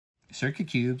Circuit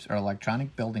cubes are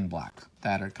electronic building blocks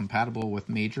that are compatible with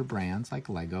major brands like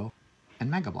Lego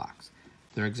and Megabloks.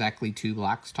 They're exactly 2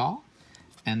 blocks tall,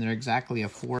 and they're exactly a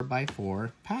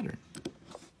 4x4 pattern.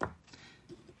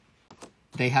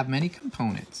 They have many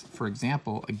components. For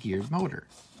example, a geared motor.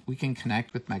 We can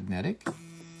connect with magnetic.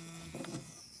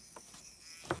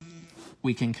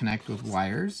 We can connect with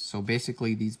wires. So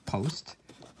basically these posts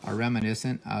are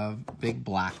reminiscent of big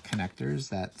black connectors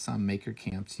that some maker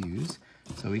camps use.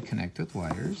 So we connect with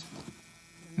wires.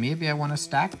 Maybe I want to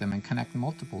stack them and connect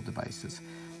multiple devices.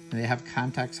 They have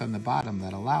contacts on the bottom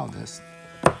that allow this.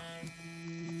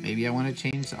 Maybe I want to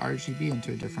change the RGB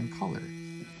into a different color.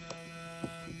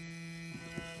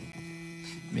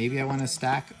 Maybe I want to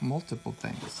stack multiple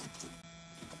things.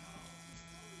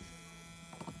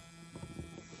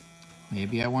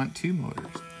 Maybe I want 2 motors.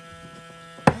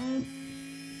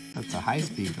 That's a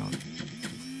high-speed motor.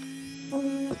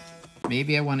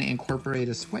 Maybe I want to incorporate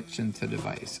a switch into the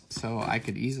device, so I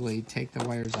could easily take the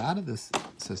wires out of this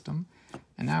system,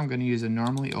 and now I'm going to use a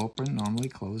normally open, normally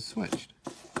closed switch.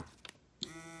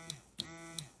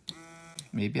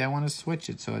 Maybe I want to switch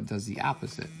it so it does the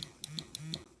opposite.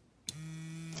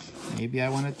 Maybe I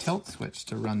want a tilt switch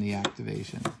to run the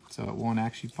activation, so it won't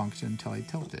actually function until I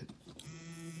tilt it.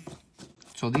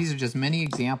 So these are just many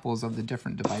examples of the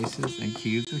different devices and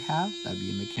cubes we have. That'd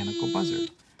be a mechanical buzzer.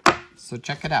 So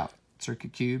check it out,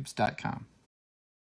 circuitcubes.com.